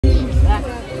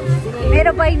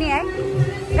मेरो बहिनी है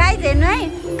गाइस हेर्नु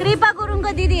है कृपा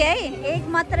गुरुङको दिदी है एक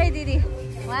मात्रै दिदी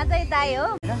उहाँ चाहिँ दाइ हो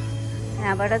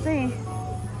यहाँबाट चाहिँ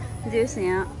जेस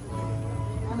यहाँ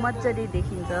मजाले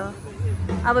देखिन्छ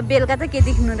अब बेलुका चाहिँ के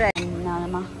देख्नु र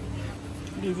नामा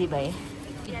बिजी भए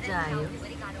पिज्जा आयो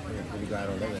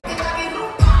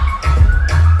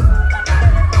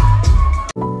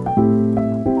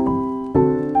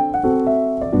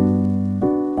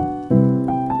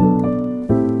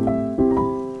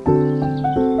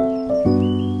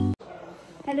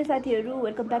हेलो साथीहरू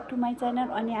welcome back to my channel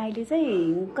अनि अहिले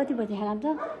चाहिँ कति बजी खान्छ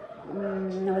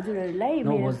हजुरहरूलाई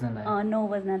 9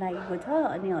 बज्न लागेको छ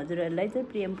अनि हजुरहरूलाई चाहिँ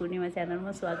प्रेम पूर्णिमा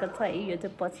च्यानलमा स्वागत छ है यो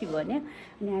चाहिँ पछि भन्यो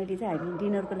अनि अहिले चाहिँ हामी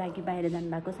डिनरको लागि बाहिर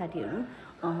जानुभएको साथीहरू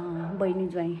बहिनी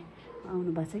ज्वाइँ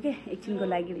आउनुभएको छ क्या एकछिनको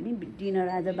लागि पनि डिनर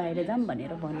आज बाहिर जाऊँ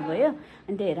भनेर भन्नुभयो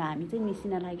अनि त्यही भएर हामी चाहिँ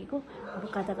निस्किन लागेको अब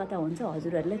कता कता हुन्छ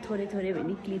हजुरहरूलाई थोरै थोरै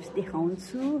भने क्लिप्स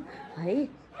देखाउँछु है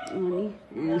अनि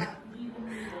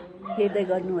हेर्दै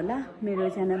गर्नु होला मेरो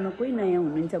च्यानलमा कोही नयाँ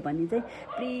हुनुहुन्छ भने चाहिँ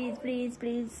प्लिज प्लिज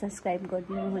प्लिज सब्सक्राइब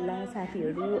गरिदिनु होला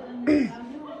साथीहरू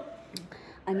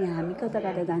अनि हामी कता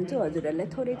कता जान्छौँ हजुरहरूलाई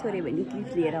थोरै थोरै भने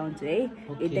क्लिप्स लिएर आउँछु है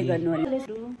हेर्दै गर्नु होला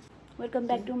welcome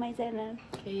back to my channel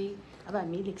अब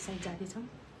हामी लेक साइड जाँदैछौँ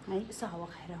है यसो हावा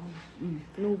खाएर आउनु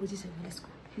 9 बजिसक्यो यसको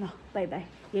ल बाई बाई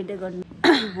हेर्दै गर्नु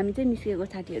हामी चाहिँ निस्केको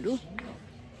साथीहरू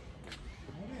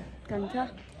जान्छ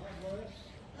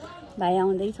भाइ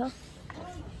आउँदैछ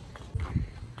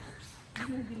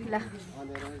ल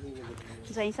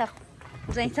ज्वाइँ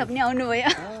सब नि आउनुभयो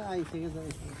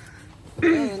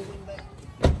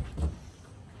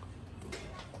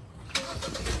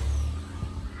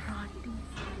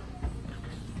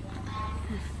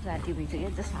राति भइसक्यो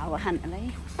जस्तो हावा खानलाई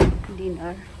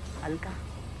डिनर हल्का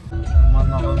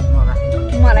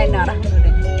मलाई नराख्नु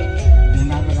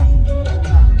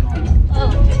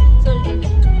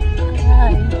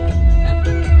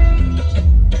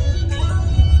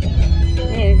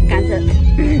कान्छ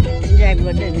ड्राइभ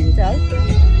गर्दै हुनुहुन्छ है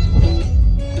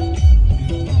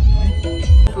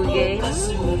पुगे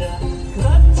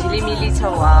झिलिमिली छ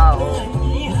वाउ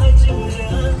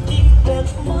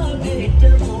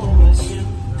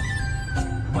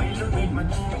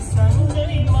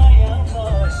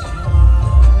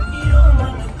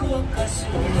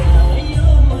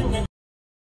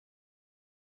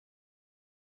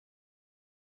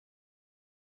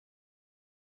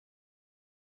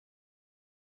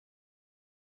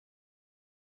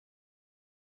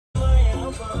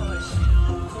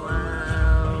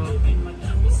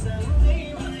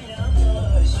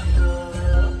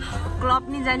क्लब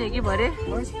नि जाने हो कि भरे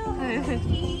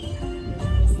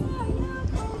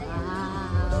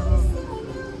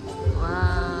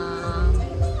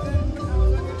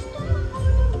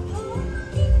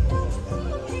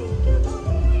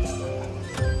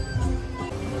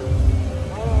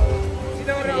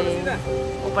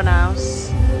ओपन हाउस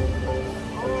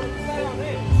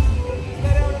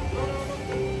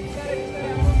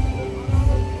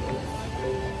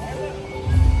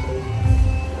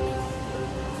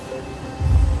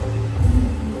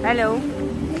हेलो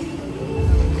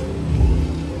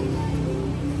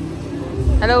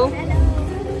हेलो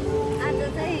आज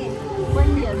चाहिँ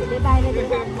बहिनीहरूले बाहिर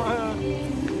चाहिँ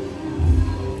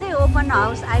ओपन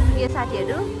हाउस आइपुग्यो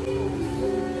साथीहरू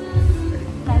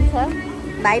जान्छ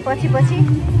भाइ पछि पछि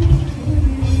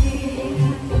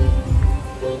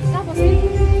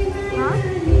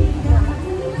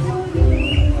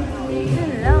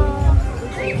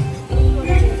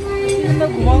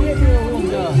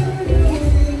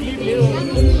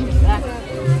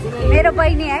मेरो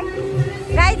बहिनी है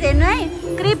गाइस हेर्नु है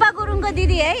कृपा गुरुङको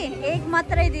दिदी है एक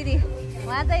मात्रै दिदी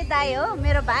उहाँ चाहिँ दाइ हो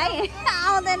मेरो भाइ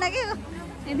आउँदैन कि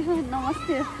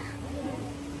नमस्ते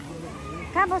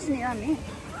कहाँ बस्ने हो हामी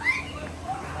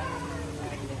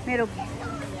मेरो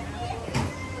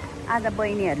आज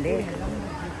बहिनीहरूले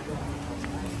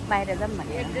बाहिर जाऊँ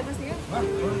भने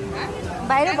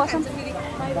बाहिर बसौँ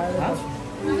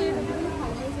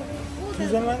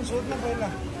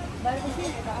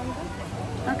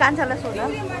कान्छालाई सोध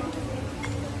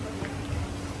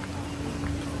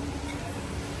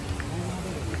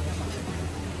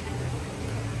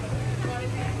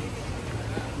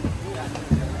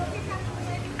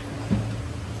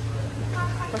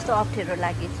कस्तो अप्ठ्यारो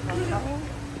लागि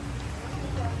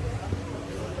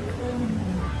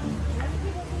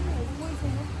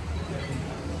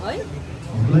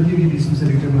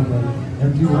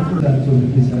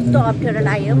कस्तो अप्ठ्यारो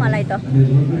लाग्यो मलाई त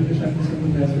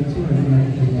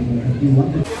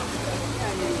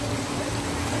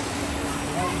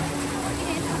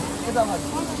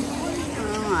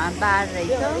बार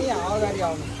रहेछ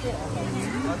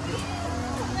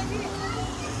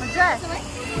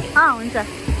हुन्छ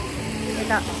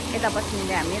यता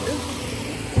बस्ने हामीहरू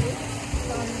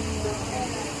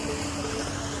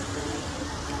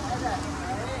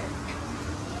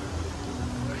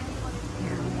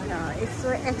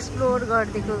यसो एक्सप्लोर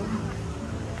गरिदिएको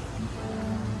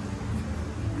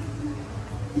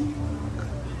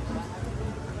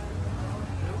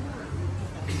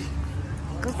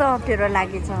कस्तो अप्ठ्यारो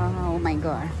लागेछ ओ माई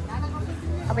गड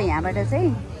अब यहाँबाट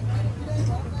चाहिँ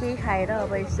केही खाएर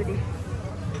अब यसरी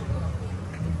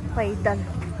पैदल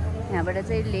यहाँबाट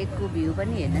चाहिँ लेकको भ्यू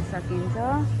पनि हेर्न सकिन्छ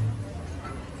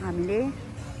हामीले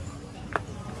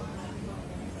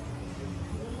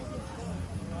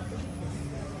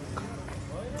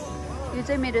यो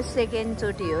चाहिँ मेरो सेकेन्ड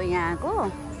चोटि हो यहाँको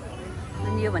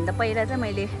अनि योभन्दा पहिला चाहिँ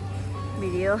मैले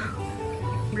भिडियो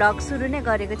ब्लग सुरु नै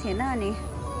गरेको थिएन अनि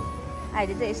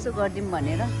अहिले चाहिँ यसो गरिदिउँ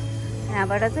भनेर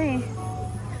यहाँबाट चाहिँ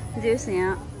जेस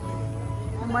यहाँ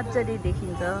मजाले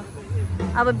देखिन्छ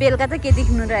अब बेलुका त के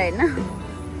देख्नु र होइन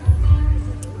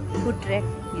फुड ट्र्याक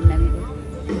हिँड्न मेरो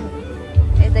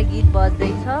यता गीत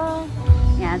बज्दैछ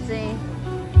यहाँ चाहिँ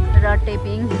र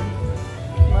टेपिङ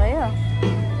भयो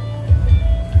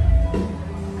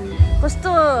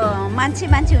कस्तो मान्छे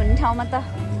हुने ठाउँमा त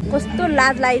कस्तो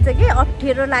लाज लागेछ कि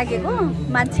अप्ठ्यारो लागेको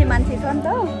मान्छे छ नि त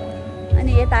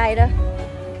अनि यता आएर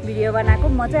भिडियो बनाएको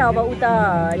म चाहिँ अब उता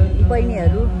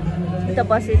बहिनीहरू उता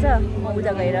बसेछ म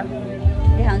उता गएर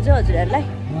देखाउँछु हजुरहरूलाई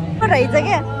पो रहेछ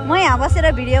क्या म यहाँ बसेर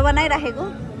भिडियो बनाइराखेको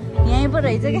यहीँ पो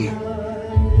रहेछ क्या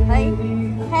है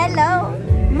हेलो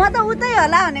म त उतै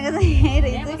होला भनेको चाहिँ यहीँ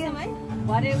रहेछ क्या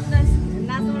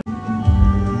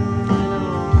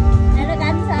हेलो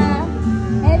कान्छा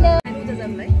हेलो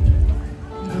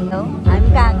हेलो हामी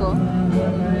कहाँको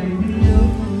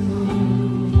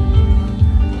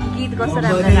गीत कस्तो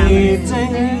राम्रो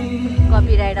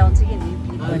कपिराइट आउँछ कि नि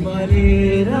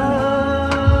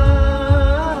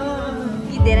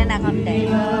गीत धेरै नखम्दै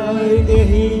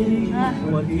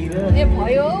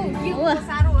भयो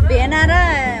भेना र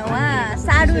उहाँ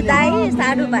साडु दाई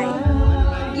साडु भाइ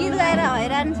गीत गाएर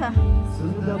हैरान छ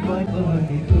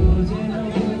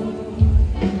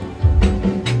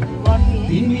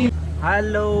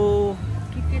हेलो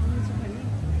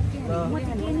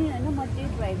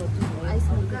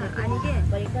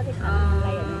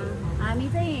हामी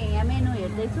चाहिँ यहाँ मेनु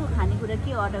हेर्दैछु खानेकुरा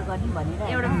के अर्डर गर्ने भनेर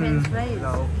एउटा फ्रेन्च फ्राइज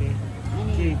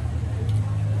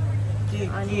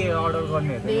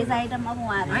भेज आइटम अब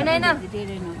उहाँहरू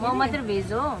म मात्र भेज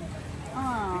हो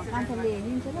कान्छाले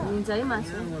लिन्छ र हुन्छ है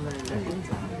मासु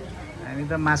हामी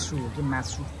त मासु हो कि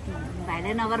मासु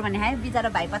भाइलाई नगर भने है बिचरा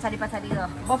भाइ पछाडि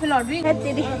बफेलो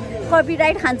त्यति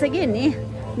कपिराइट खान्छ कि नि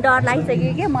डर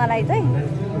लागिसक्यो क्या मलाई चाहिँ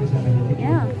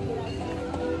यहाँ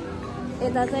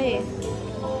यता चाहिँ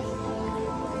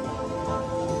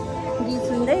गीत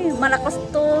सुन्दै मलाई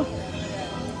कस्तो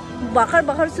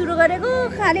भर्खर सुरु गरेको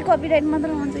खालि कपिराइट मात्र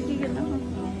हुन्छ कि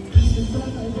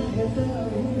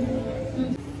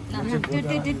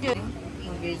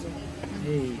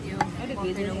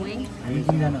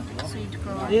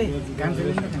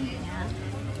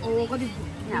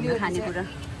हाम्रो खानेकुरा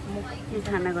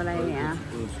खानाको लागि यहाँ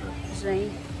चाहिँ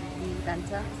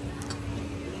जान्छ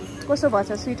कसो भएछ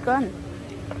स्विट कर्न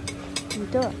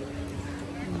मिठो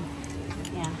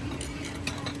यहाँ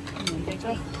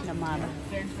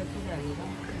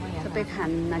सबै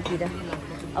खानातिर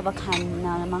अब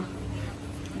खानामा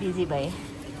बिजी भए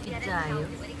पिज्जा आयो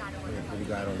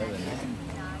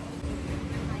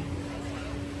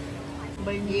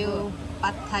यो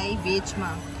पात थाई भेजमा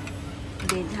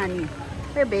भेज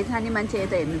खाने भेज खाने मान्छे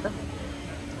यता हेर्नु त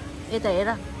यता हेर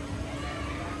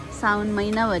साउन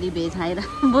महिनाभरि भेज खाएर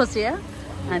बस्यो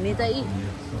हामी त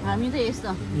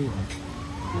यस्तो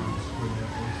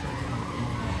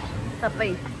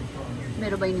सबै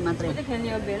मेरो बहिनी मात्रै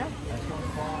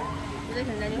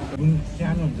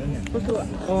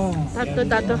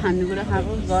तातो खानेकुरा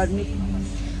खाएको गर्मी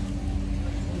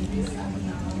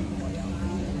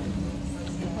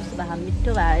कस्तो भयो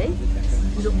मिठो भयो है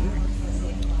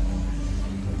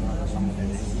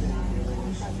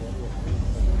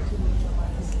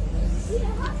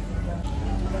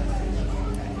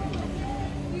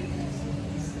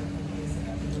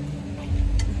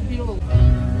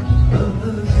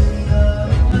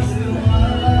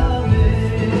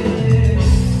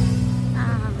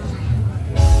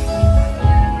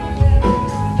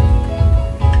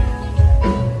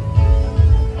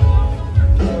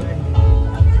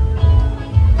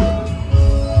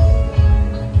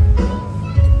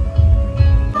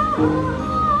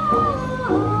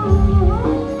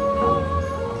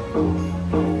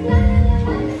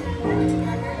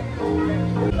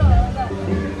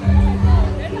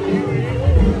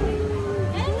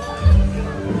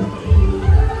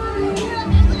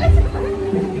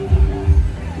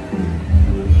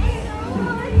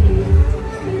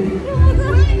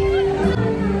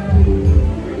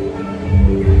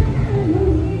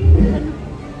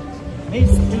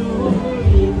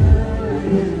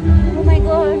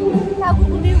टाउको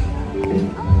घुम्यो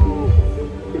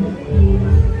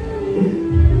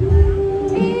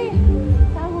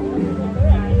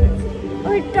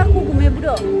टाउको घुम्यो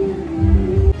बुढो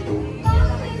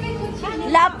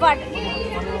love bird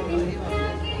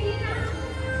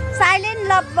silent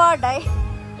love bird है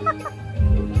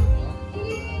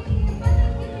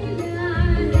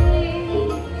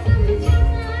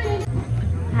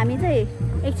हामी चाहिँ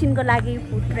एकछिनको लागि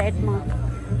फुड ट्रेडमा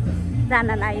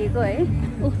जान लागेको है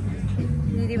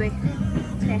दिदीभाइ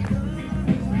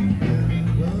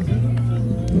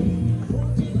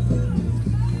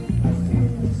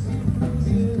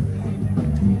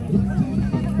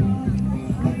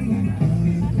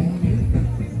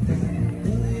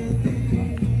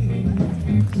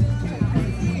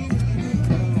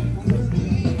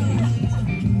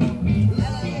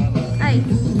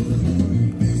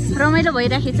रमाइलो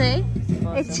भइराखेछ है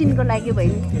एकछिनको लागि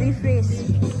भयो रिफ्रेस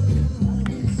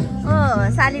ओ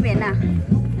साली भेना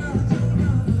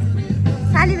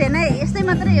यस्तै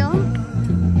मात्रै हो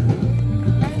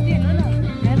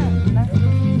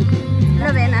ल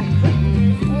भेना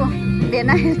ओ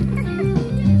भेना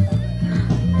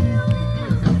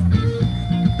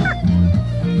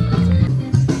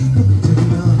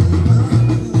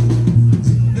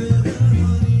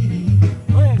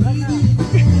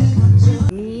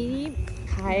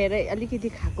अलिकति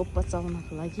खाएको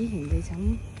पचाउनको लागि हिँड्दैछौँ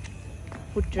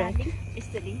फुड ट्र्याक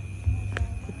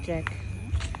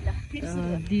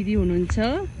दिदी हुनुहुन्छ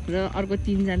र अर्को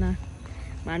 3 जना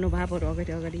महानुभावहरू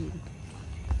अगाडि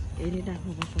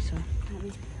हेरिराख्नु भएको छ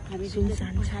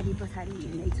सुनसान पछाडि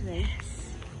हिँड्दैछु है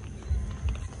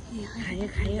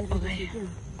खाए अगाडि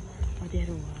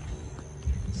अँध्यारो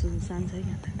सुनसान छ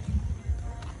यहाँ त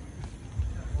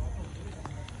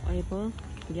अहिले पो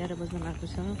 11 बज्न लागेको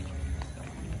छ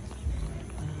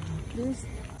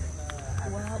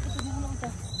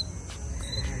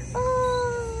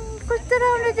कस्तो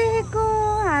राम्रो देखेको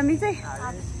हामी चाहिँ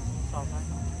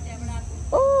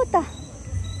ओ त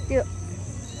त्यो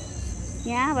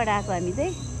यहाँबाट आएको हामी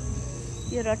चाहिँ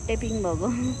यो रट्टेपिङ भएको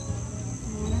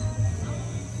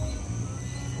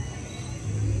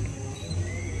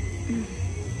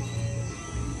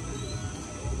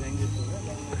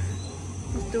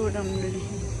कस्तो राम्रो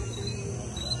देखेको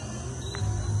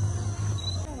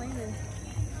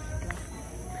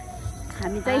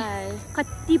हामी चाहिँ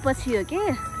कति पछि हो के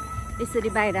यसरी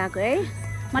बाहिर आएको है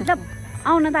मतलब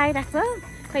आउन त आइरहेको छ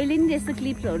कहिले नि यस्तो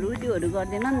क्लिप्सहरू त्योहरू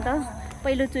गर्दैन नि त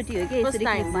पहिलोचोटि हो कि यसरी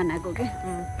क्लिप बनाएको के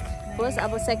फर्स्ट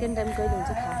अब सेकेन्ड टाइम कहिले हुन्छ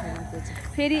थाहा छैन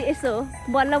फेरि यसो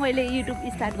बल्ल मैले युट्युब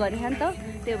स्टार्ट गरेँ नि त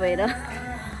त्यो भएर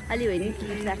अलि भयो नि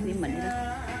क्लिप राख्ने भनेर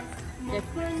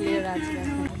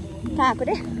कहाँ आएको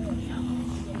रे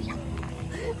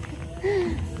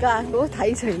कहाँको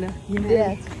थाहै छैन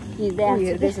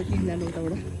हेर्दैछ 3 जना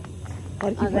उताबाट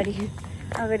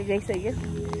अगाडि गइसक्यो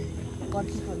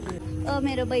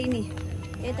मेरो बहिनी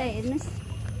यता हेर्नुहोस्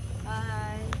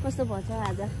कस्तो भएछ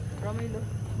आज रमाइलो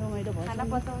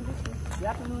भएछ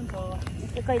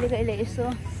यस्तो कहिले यसो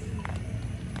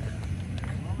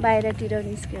बाहिरतिर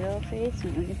निस्केर फ्रेस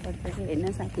हुनु पर्छ कि हेर्न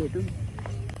साथीहरू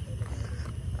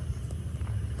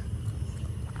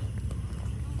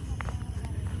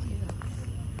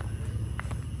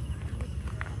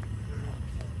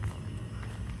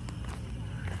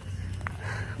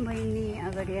बहिनी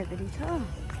अगाडि छ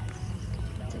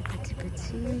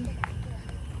पछि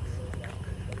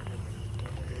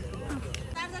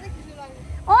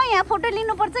यहाँ फोटो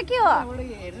लिनुपर्छ के हो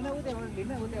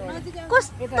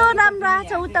कस्तो राम्रो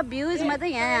आछ उता भ्युजमा त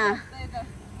यहाँ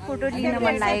फोटो लिन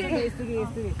मन लाग्यो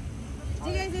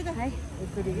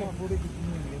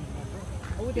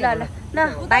ल ल ल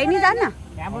भाइ नि जान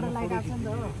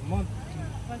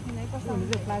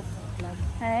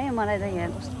है मलाई त यहाँ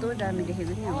कस्तो दामी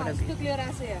देखेको नि यहाँबाट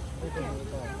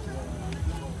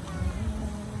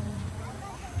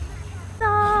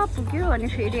पुग्यो अनि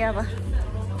फेरि अब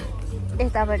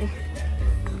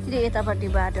यतापट्टि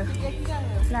बाटो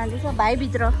जाँदैछ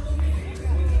भाइभित्र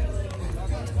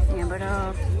यहाँबाट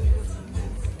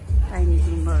पाइने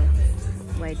गुम्बा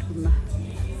वाइट गुम्बा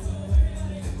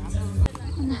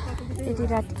यति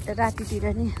रातितिर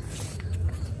नि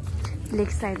लेक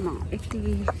साइडमा यति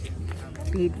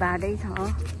भिडभाडै छ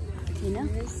होइन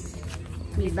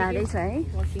भिडभाडै छ है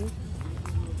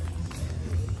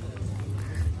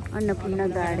अन्नपूर्ण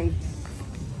गार्डन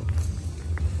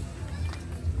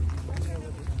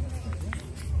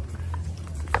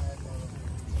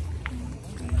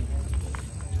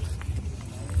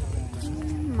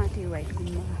माथि वाइट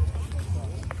गुम्बा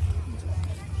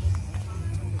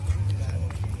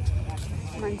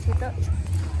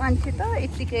मान्छे त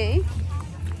यतिकै है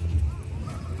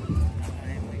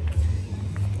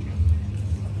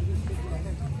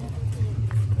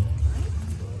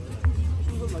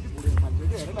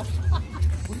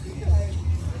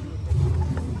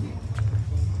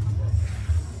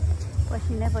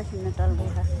पसिना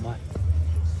चल्दैछ।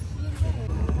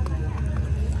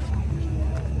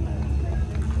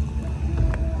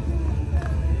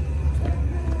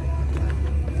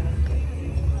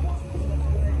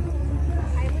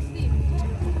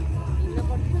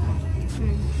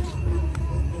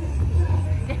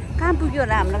 कहाँ पुग्यो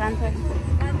होला हाम्रो कान्छा?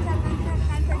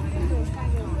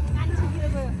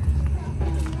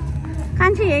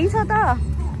 कान्छी यही छ त।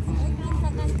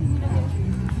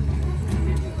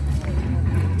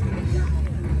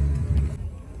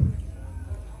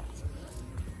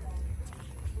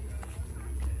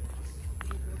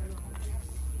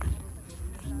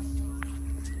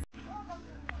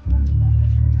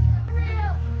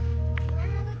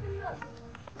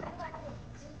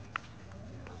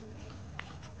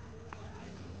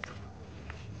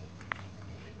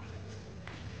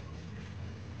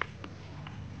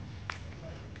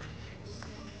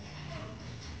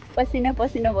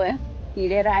 पसिना भयो।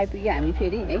 हिँडेर आइपुग्यो हामी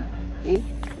फेरि है।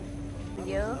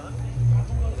 यो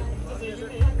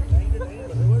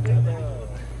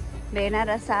भेना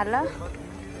र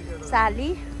साली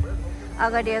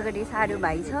अगाडि सारू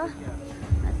भाइ छ।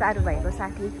 सारू भाइको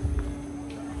साथी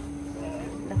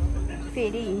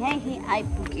फेरि यहीँ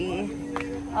आइपुगे।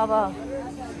 अब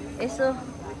यसो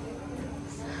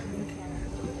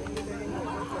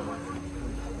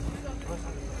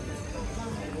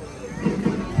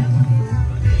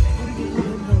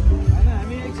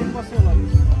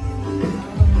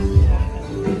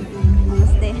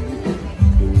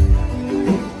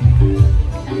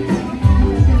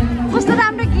कस्तो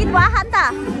राम्रो गीत भयो त।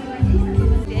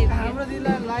 हाम्रो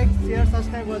दिदीलाई लाइक शेयर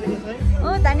सब्स्क्राइब गरिदिनुहोस् है। ओ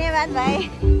धन्यवाद भाइ।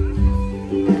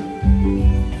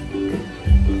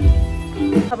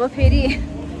 अब फेरि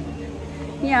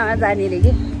यहाँ जाने रे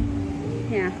कि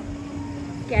यहाँ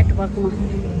क्याटवकमा।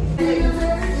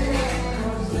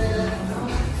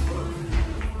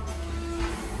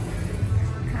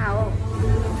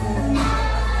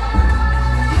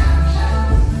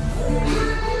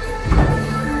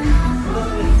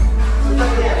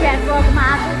 क्याटवकमा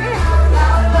आएको कि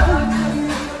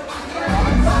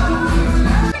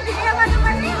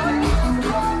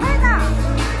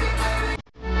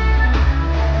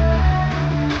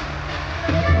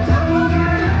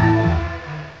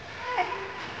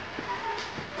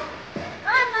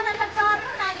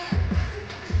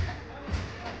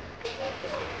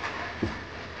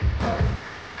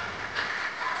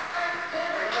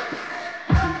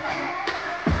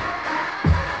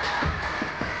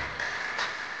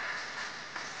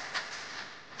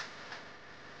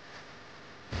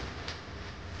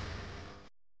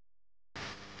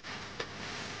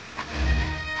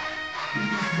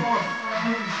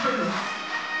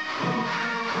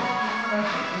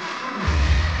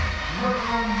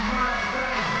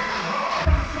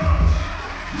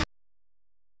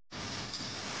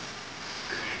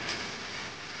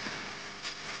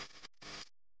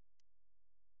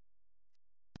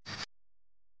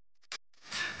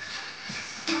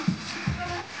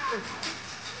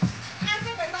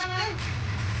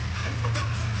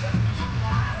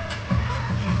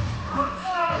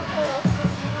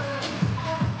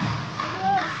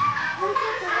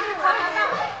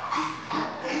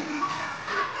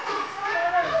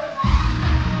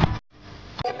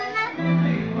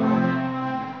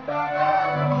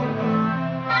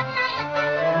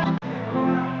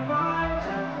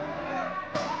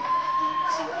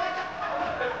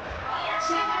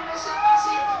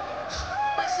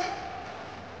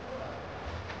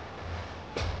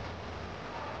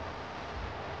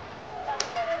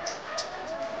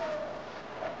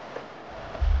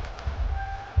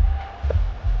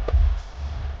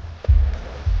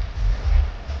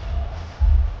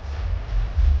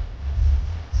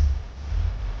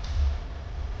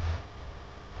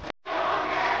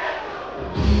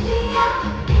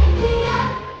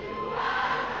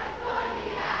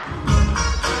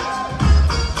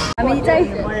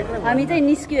हामी चाहिँ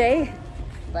निस्क्यो है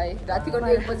भाइ। रातिको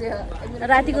 1 बजे।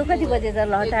 रातिको कति बजे त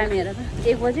ल टाइम हेर त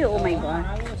 1 बजे। ओ माई गड।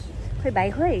 खोइ भाइ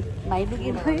भाइ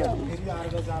लुकी गयो।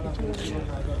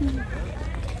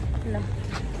 ल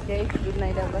गुड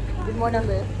नाइट। गुड मर्निङ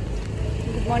भयो।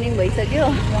 गुड मर्निङ भइसक्यो।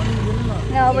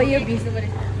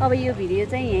 अब यो भिडियो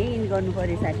चाहिँ यहीँ इन गर्नु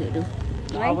पर्यो साथीहरू।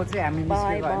 अब चाहिँ हामी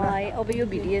बाई बाई। अब यो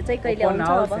भिडियो चाहिँ कहिले आउँछ?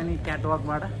 अब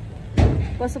क्याटवकबाट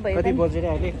कसो भयो कति बजेर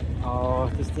अहिले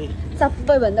त्यस्तै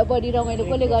सबैभन्दा बढी रमाइलो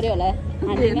कसले गर्यो होला?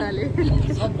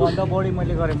 सबभन्दा बढी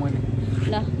मैले गरेँ।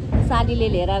 ल सालीले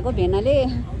लिएर आएको भेनाले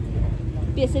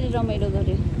त्यसरी रमाइलो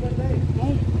गर्यो है।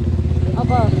 अब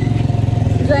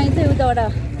ज्वाइँ चाहिँ उताबाट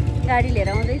गाडी लिएर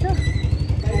आउँदैछ।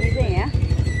 हामी चाहिँ यहाँ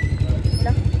ल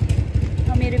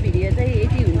मेरो भिडियो चाहिँ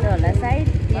यति हुन्छ होला सायद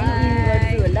यही